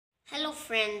Hello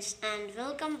friends and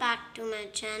welcome back to my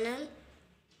channel.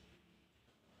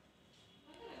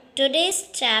 Today's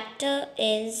chapter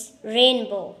is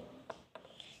Rainbow.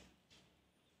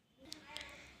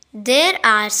 There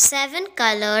are 7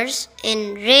 colors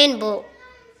in rainbow.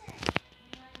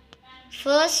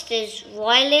 First is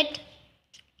violet,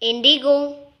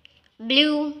 indigo,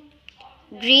 blue,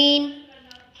 green,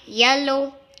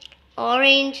 yellow,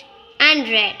 orange and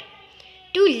red.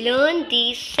 To learn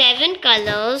these 7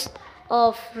 colors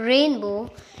of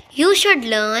rainbow, you should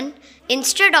learn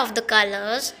instead of the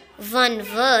colors one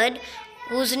word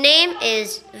whose name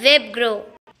is Vibgro.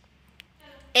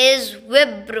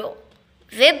 Vibgro.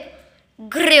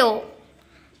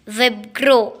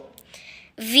 Vibgro.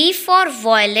 V for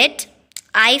violet,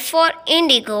 I for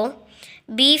indigo,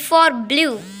 B for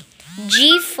blue,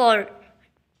 G for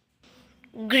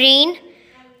green,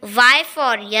 Y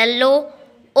for yellow,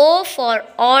 O for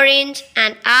orange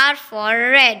and R for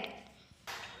red.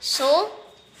 So,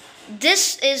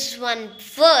 this is one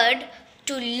word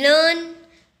to learn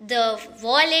the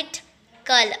violet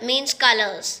color, means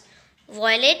colors.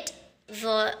 Violet,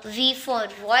 V for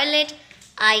violet,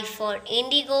 I for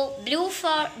indigo,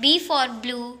 B for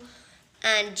blue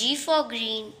and G for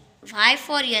green, Y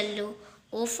for yellow,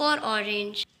 O for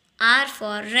orange, R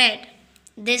for red.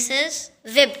 This is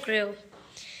Vibgro.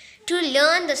 To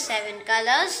learn the 7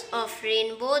 colors of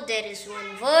rainbow, there is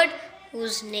one word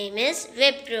whose name is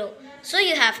Vibgro. So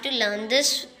you have to learn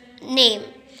this name,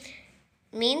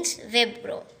 means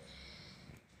Vibgro.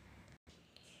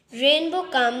 Rainbow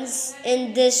comes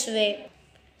in this way.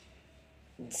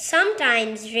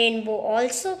 Sometimes rainbow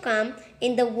also come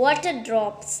in the water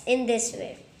drops in this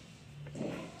way.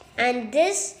 And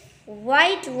this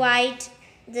white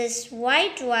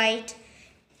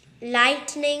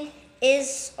lightning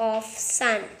is of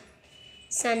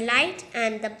sunlight,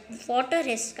 and the water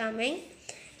is coming,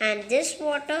 and this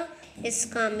water is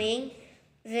coming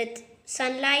with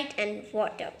sunlight and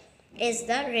water is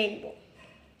the rainbow.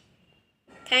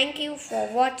 Thank you for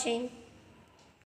watching.